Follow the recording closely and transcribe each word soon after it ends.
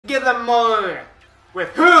give them more with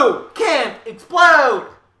Who Can't Explode.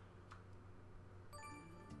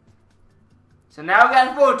 So now we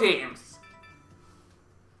got 4 teams.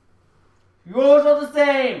 Rules are the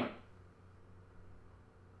same.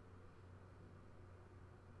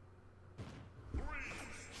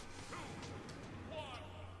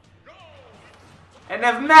 And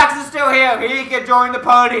if Max is still here, he can join the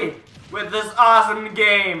party with this awesome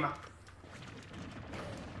game.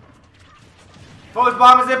 First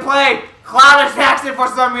bomb is in play. Cloud attacks it for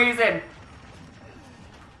some reason.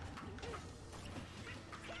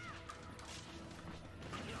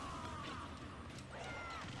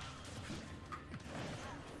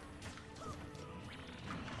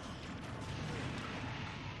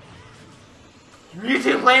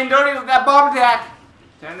 Mewtwo playing dirty with that bomb attack.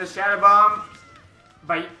 Send the Shadow Bomb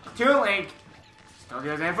by Toon Link. Still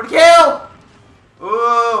goes in for the kill.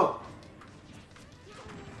 Ooh.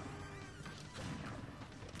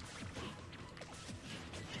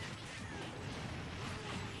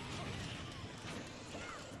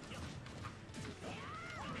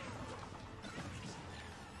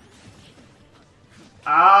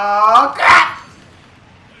 Oh crap!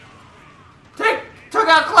 Took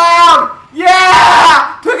out Cloud!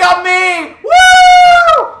 Yeah! Took out me!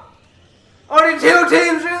 Woo! Only 2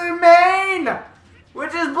 teams remain!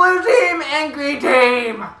 Which is blue team and green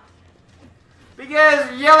team!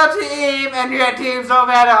 Because yellow team and red teams have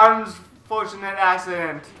had an unfortunate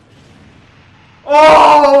accident.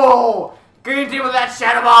 Oh! Green team with that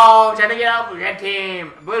Shadow Ball trying to get out. Red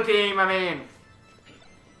team. Blue team, I mean.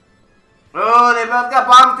 Oh, they both got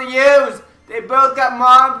bombs to use. They both got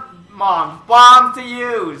bombs to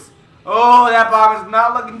use. Oh, that bomb is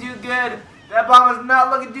not looking too good. That bomb is not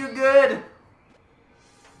looking too good.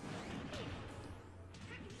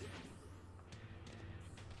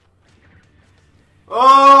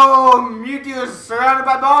 Oh, Mewtwo is surrounded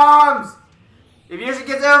by bombs. If Yoshi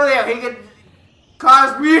gets over there, he could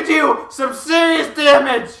cause Mewtwo some serious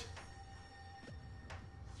damage.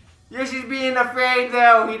 Yoshi's being afraid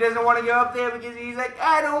though. He doesn't want to go up there because he's like,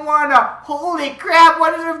 I don't want to. Holy crap,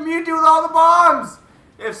 what is with Mewtwo with all the bombs?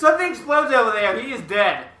 If something explodes over there, he is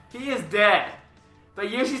dead. He is dead. But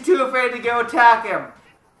Yoshi's too afraid to go attack him.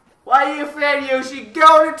 Why are you afraid, Yoshi?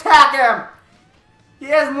 Go and attack him. He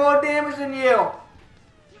has more damage than you.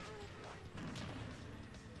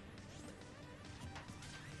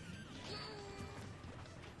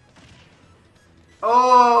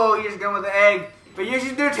 Oh, he's going with the egg. But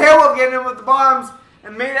Yoshi's doing terrible getting him with the bombs.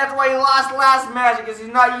 And maybe that's why he lost last match, because he's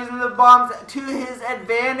not using the bombs to his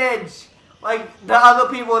advantage. Like the other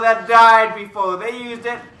people that died before. They used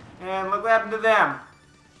it, and look what happened to them.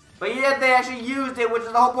 But yet they actually used it, which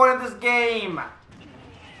is the whole point of this game.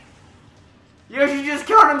 Yoshi just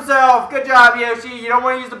killed himself. Good job, Yoshi. You don't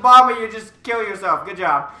want to use the bomb, but you just kill yourself. Good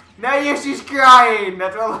job. Now Yoshi's crying.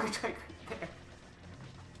 That's what it looks like.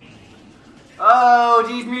 Oh,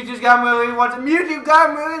 geez, Mewtwo's got Mewtwo wants it. Mewtwo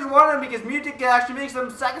got Mewtwo's wanted because Mewtwo can actually make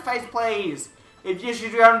some sacrifice plays if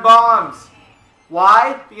Yoshi's around bombs.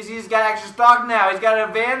 Why? Because he's got extra stock now. He's got an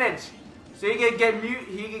advantage. So he could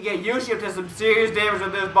get Yoshi up to some serious damage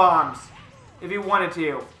with those bombs if he wanted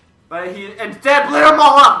to. But he instead blew them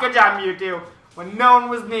all up. Good job, Mewtwo, when no one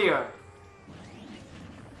was near.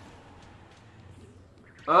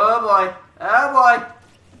 Oh boy. Oh boy.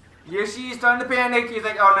 Yoshi's starting to panic. He's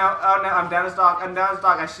like, oh no, I'm down to stock, I'm down to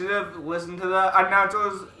stock. I should have listened to the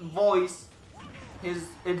announcer's voice, his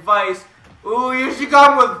advice. Ooh, Yoshi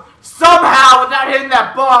got him with somehow without hitting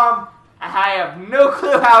that bomb. I have no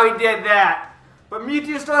clue how he did that. But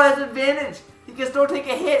Mewtwo still has advantage. He can still take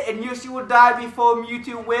a hit and Yoshi will die before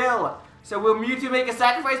Mewtwo will. So will Mewtwo make a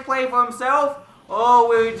sacrifice play for himself? Or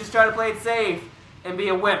will he just try to play it safe and be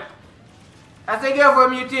a wimp? I say go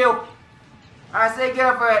for it, Mewtwo. I say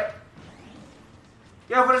go for it.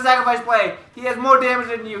 Go for the sacrifice play. He has more damage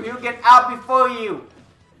than you. He'll get out before you.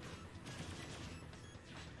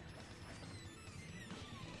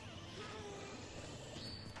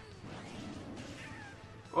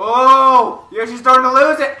 Oh! Yoshi's starting to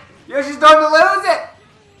lose it. Yoshi's starting to lose it.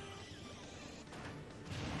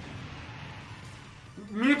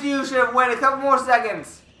 Mewtwo should have waited a couple more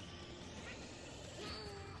seconds.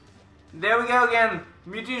 There we go again.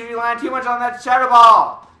 Mewtwo's relying too much on that Shadow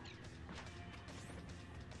Ball.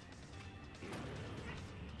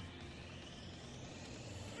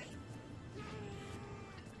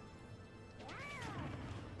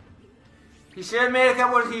 He should have made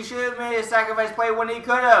a sacrifice play when he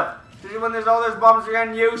could have. Especially when there's all those bombs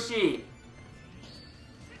around Yoshi.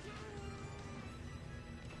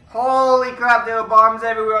 Holy crap, there are bombs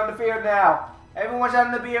everywhere on the field now. Everyone's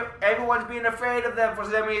being afraid of them for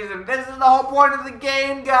some reason. This is the whole point of the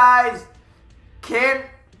game, guys. Can't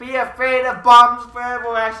be afraid of bombs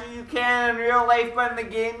forever. Actually, you can in real life, but in the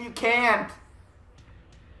game, you can't.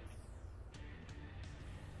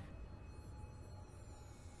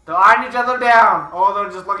 They're eyeing each other down. Or they're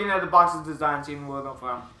just looking at the box's design, seeing where they're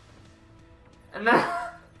from. And then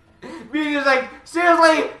Mewtwo's like,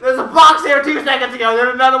 seriously, there's a box here 2 seconds ago. Then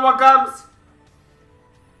another one comes.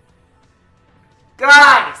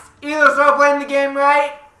 Guys, either start playing the game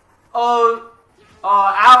right, or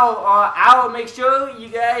I'll make sure you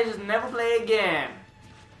guys never play again.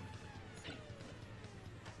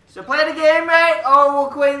 So play the game right, or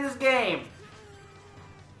we'll quit this game.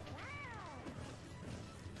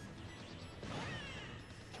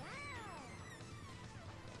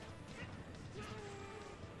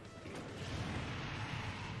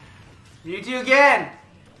 Mewtwo again,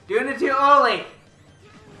 doing it too early.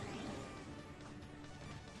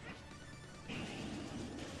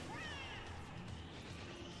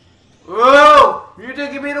 Whoa!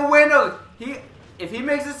 Mewtwo can be the winner. If he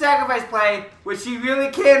makes a sacrifice play, which he really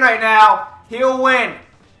can right now, he'll win.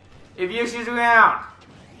 If Yoshi's around.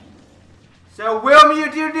 So will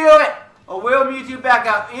Mewtwo do it? Or will Mewtwo back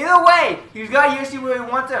up? Either way, he's got Yoshi where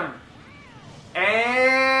he wants him.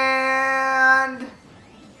 And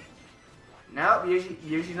nope,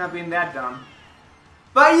 Yoshi's not being that dumb.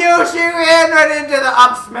 But Yoshi ran right into the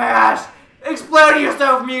up smash. Explode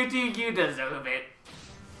yourself, Mewtwo. You deserve it.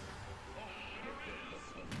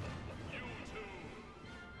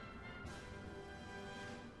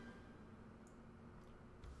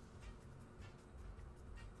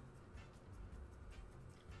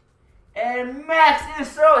 And Max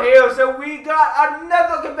is still here, so we got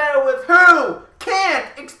another competitor with who can't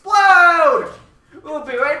explode! We'll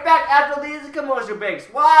be right back after these commercial breaks.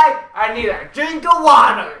 Why? I need a drink of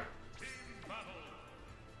water.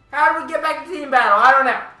 How do we get back to team battle? I don't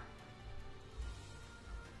know.